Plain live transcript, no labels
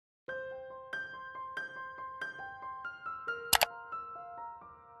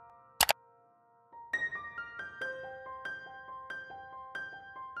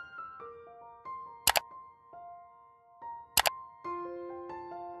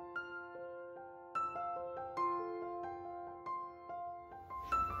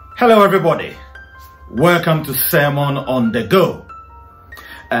Hello everybody, welcome to Sermon on the Go.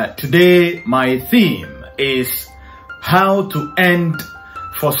 Today my theme is how to end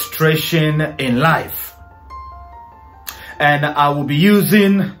frustration in life. And I will be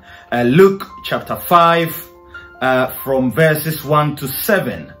using Luke chapter 5 from verses 1 to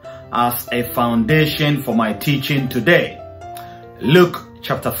 7 as a foundation for my teaching today. Luke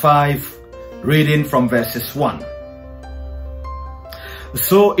chapter 5, reading from verses 1.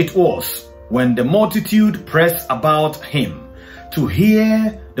 So it was, when the multitude pressed about him to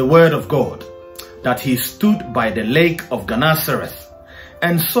hear the word of God, that he stood by the lake of Gennesareth,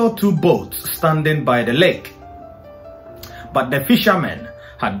 and saw two boats standing by the lake. But the fishermen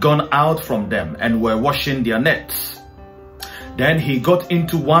had gone out from them and were washing their nets. Then he got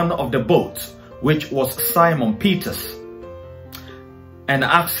into one of the boats, which was Simon Peter's, and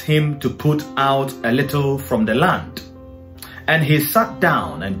asked him to put out a little from the land. And he sat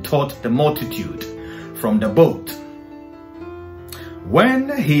down and taught the multitude from the boat.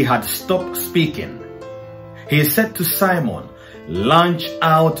 When he had stopped speaking, he said to Simon, "Launch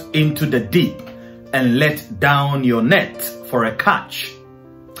out into the deep and let down your net for a catch."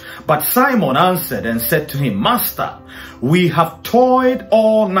 But Simon answered and said to him, "Master, we have toiled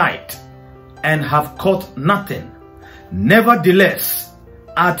all night and have caught nothing. Nevertheless,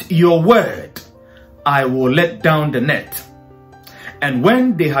 at your word, I will let down the net." And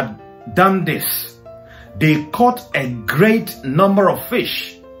when they had done this, they caught a great number of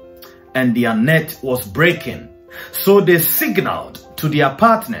fish, and their net was breaking. So they signaled to their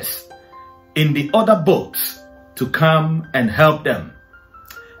partners in the other boats to come and help them.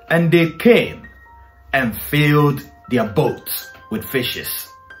 And they came and filled their boats with fishes.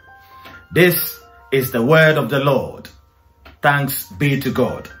 This is the word of the Lord. Thanks be to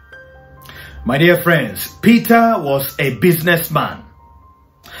God. My dear friends, Peter was a businessman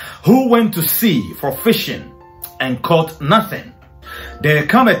who went to sea for fishing and caught nothing. There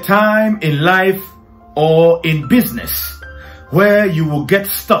come a time in life or in business where you will get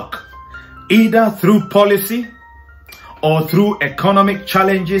stuck, either through policy or through economic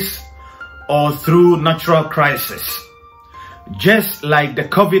challenges or through natural crisis. Just like the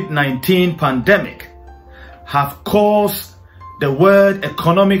COVID-19 pandemic have caused the world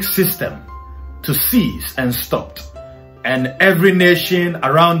economic system to cease and stopped, and every nation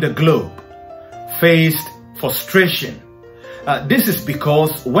around the globe faced frustration. This is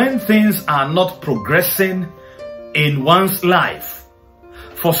because when things are not progressing in one's life,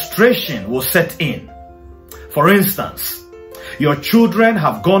 frustration will set in. For instance, your children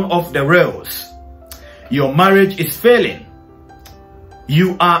have gone off the rails. Your marriage is failing.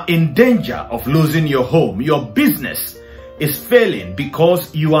 You are in danger of losing your home. Your business is failing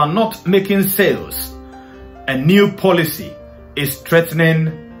because you are not making sales. A new policy is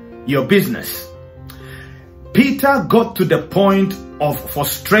threatening your business. Peter got to the point of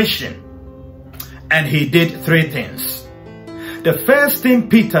frustration, and he did three things. The first thing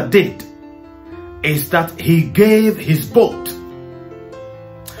Peter did is that he gave his boat.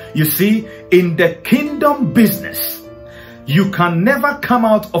 You see, in the kingdom business, you can never come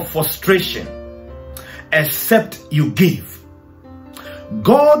out of frustration except you give.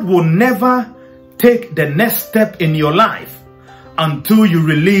 God will never take the next step in your life until you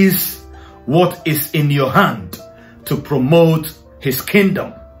release what is in your hand to promote his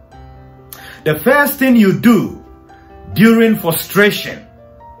kingdom. The first thing you do during frustration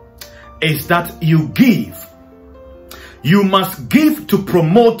is that you give. You must give to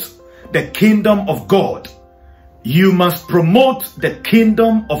promote the kingdom of God. You must promote the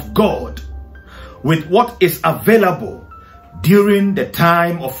kingdom of God with what is available during the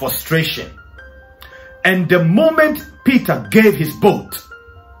time of frustration. And the moment Peter gave his boat,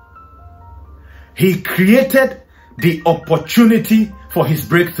 he created the opportunity for his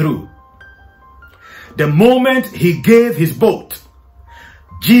breakthrough. The moment he gave his boat,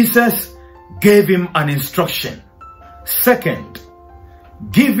 Jesus gave him an instruction. Second,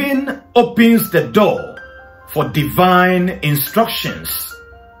 giving opens the door for divine instructions.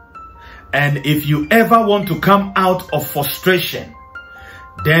 And if you ever want to come out of frustration,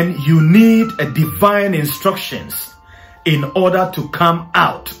 then you need a divine instructions in order to come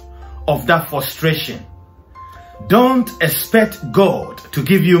out of that frustration. Don't expect God to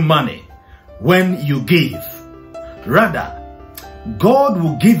give you money when you give. Rather, God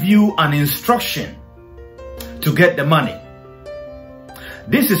will give you an instruction to get the money.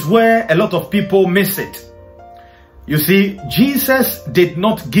 This is where a lot of people miss it. You see, Jesus did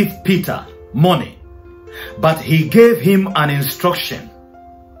not give Peter money, but he gave him an instruction.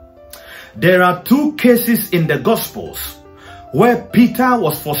 There are two cases in the Gospels where Peter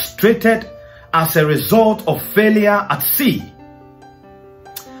was frustrated as a result of failure at sea,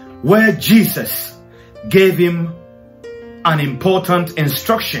 where Jesus gave him an important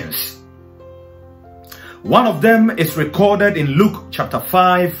instructions. One of them is recorded in Luke chapter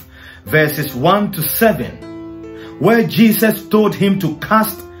 5 verses 1 to 7, where Jesus told him to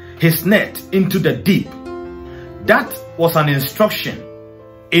cast his net into the deep. That was an instruction.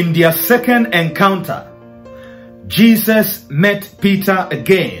 In their second encounter, Jesus met Peter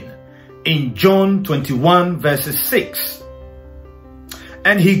again in John 21 verses 6.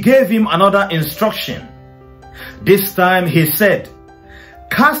 And he gave him another instruction. This time he said,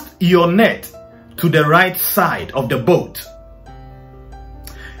 "Cast your net to the right side of the boat."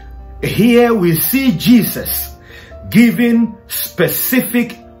 Here we see Jesus giving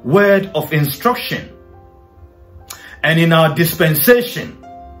specific word of instruction. And in our dispensation,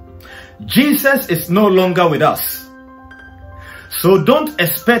 Jesus is no longer with us. So don't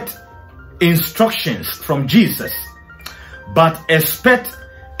expect instructions from Jesus, but expect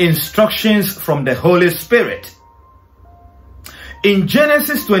instructions from the Holy Spirit. In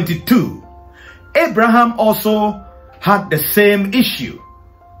Genesis 22, Abraham also had the same issue.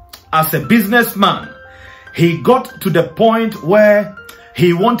 As a businessman, he got to the point where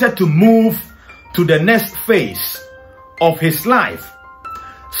he wanted to move to the next phase of his life.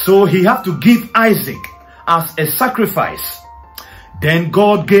 So he had to give Isaac as a sacrifice. Then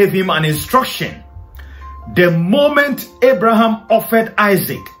God gave him an instruction. The moment Abraham offered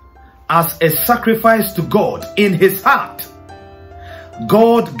Isaac as a sacrifice to God in his heart,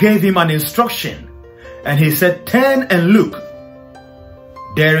 God gave him an instruction. And he said, "Turn and look.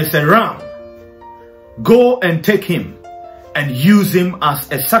 There is a ram. Go and take him and use him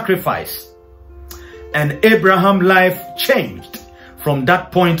as a sacrifice." And Abraham's life changed from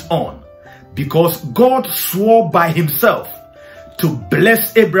that point on, because God swore by himself to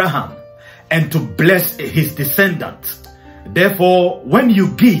bless Abraham and to bless his descendants. Therefore, when you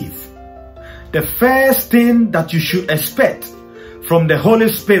give, the first thing that you should expect from the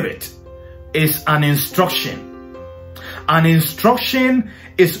Holy Spirit is an instruction. An instruction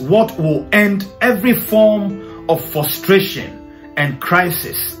is what will end every form of frustration and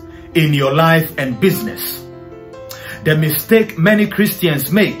crisis in your life and business. The mistake many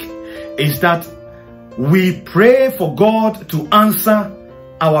Christians make is that we pray for God to answer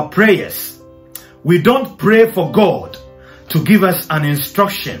our prayers. We don't pray for God to give us an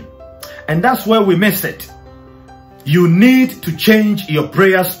instruction. And that's where we miss it. You need to change your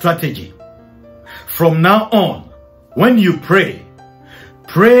prayer strategy. From now on, when you pray,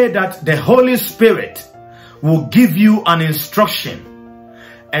 pray that the Holy Spirit will give you an instruction.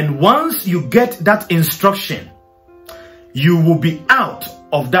 And once you get that instruction, you will be out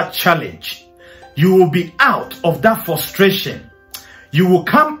of that challenge. You will be out of that frustration. You will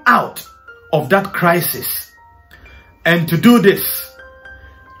come out of that crisis. And to do this,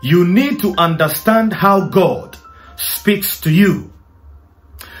 you need to understand how God speaks to you,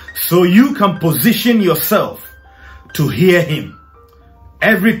 so you can position yourself to hear him.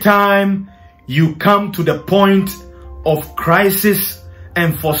 Every time you come to the point of crisis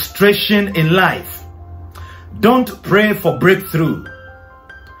and frustration in life, don't pray for breakthrough.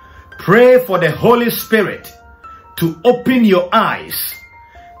 Pray for the Holy Spirit to open your eyes,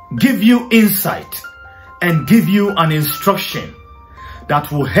 give you insight, and give you an instruction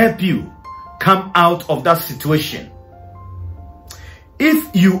that will help you come out of that situation.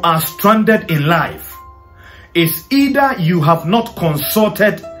 If you are stranded in life, it's either you have not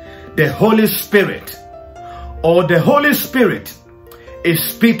consulted the Holy Spirit, or the Holy Spirit is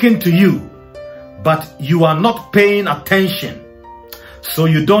speaking to you, but you are not paying attention, so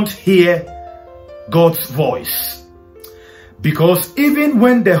you don't hear God's voice. Because even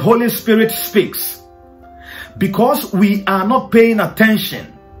when the Holy Spirit speaks, because we are not paying attention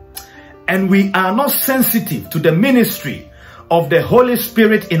and we are not sensitive to the ministry of the Holy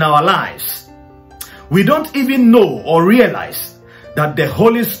Spirit in our lives, we don't even know or realize that the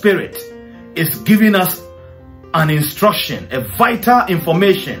Holy Spirit is giving us an instruction, a vital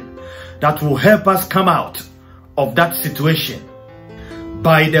information that will help us come out of that situation.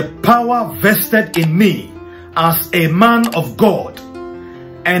 By the power vested in me as a man of God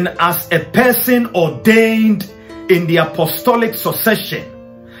and as a person ordained in the apostolic succession,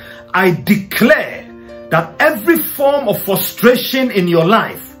 I declare that every form of frustration in your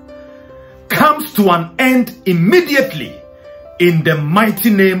life comes to an end immediately in the mighty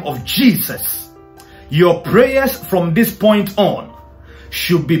name of Jesus. Your prayers from this point on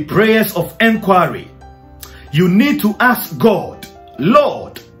should be prayers of inquiry. You need to ask God,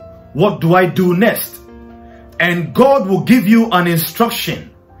 Lord, what do I do next? And God will give you an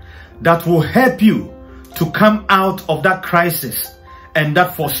instruction that will help you to come out of that crisis and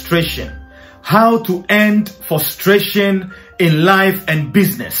that frustration. How to end frustration in life and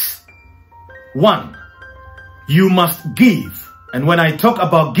business. 1. You must give. And when I talk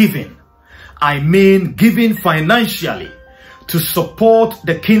about giving, I mean giving financially to support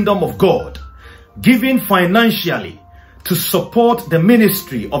the kingdom of God. Giving financially to support the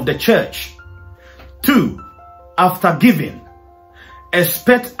ministry of the church. 2. After giving,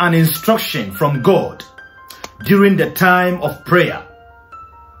 expect an instruction from God during the time of prayer.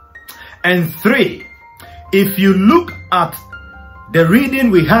 And 3, if you look at the reading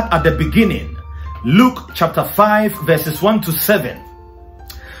we had at the beginning, Luke chapter 5 verses 1 to 7,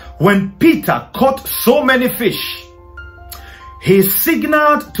 when Peter caught so many fish, he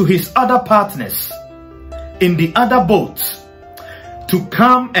signaled to his other partners in the other boats to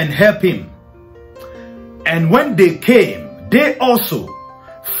come and help him. And when they came, they also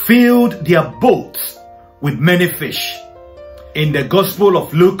filled their boats with many fish. In the Gospel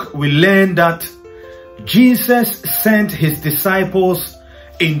of Luke, we learn that Jesus sent his disciples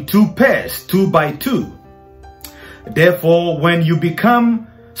in 2 pairs, 2 by 2. Therefore, when you become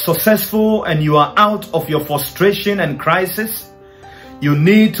successful and you are out of your frustration and crisis, you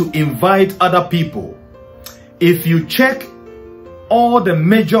need to invite other people. If you check all the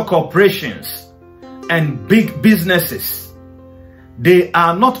major corporations and big businesses, they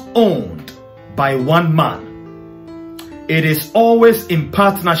are not owned by one man. It is always in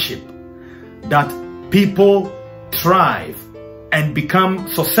partnership that people thrive and become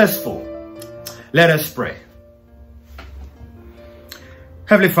successful. Let us pray.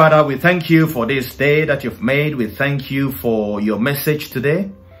 Heavenly Father, we thank you for this day that you've made. We thank you for your message today.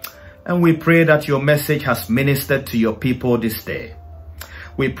 And we pray that your message has ministered to your people this day.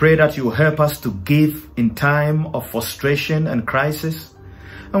 We pray that you help us to give in time of frustration and crisis.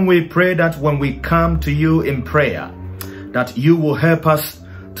 And we pray that when we come to you in prayer, that you will help us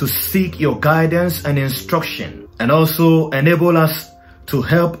to seek your guidance and instruction, and also enable us to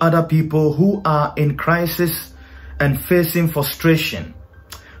help other people who are in crisis and facing frustration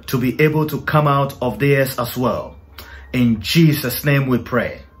to be able to come out of theirs as well. In Jesus' name we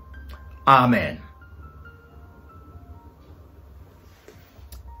pray. Amen.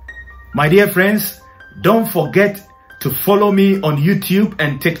 My dear friends, don't forget to follow me on YouTube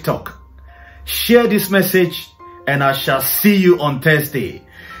and TikTok. Share this message and I shall see you on Thursday.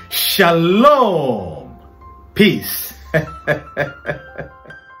 Shalom. Peace.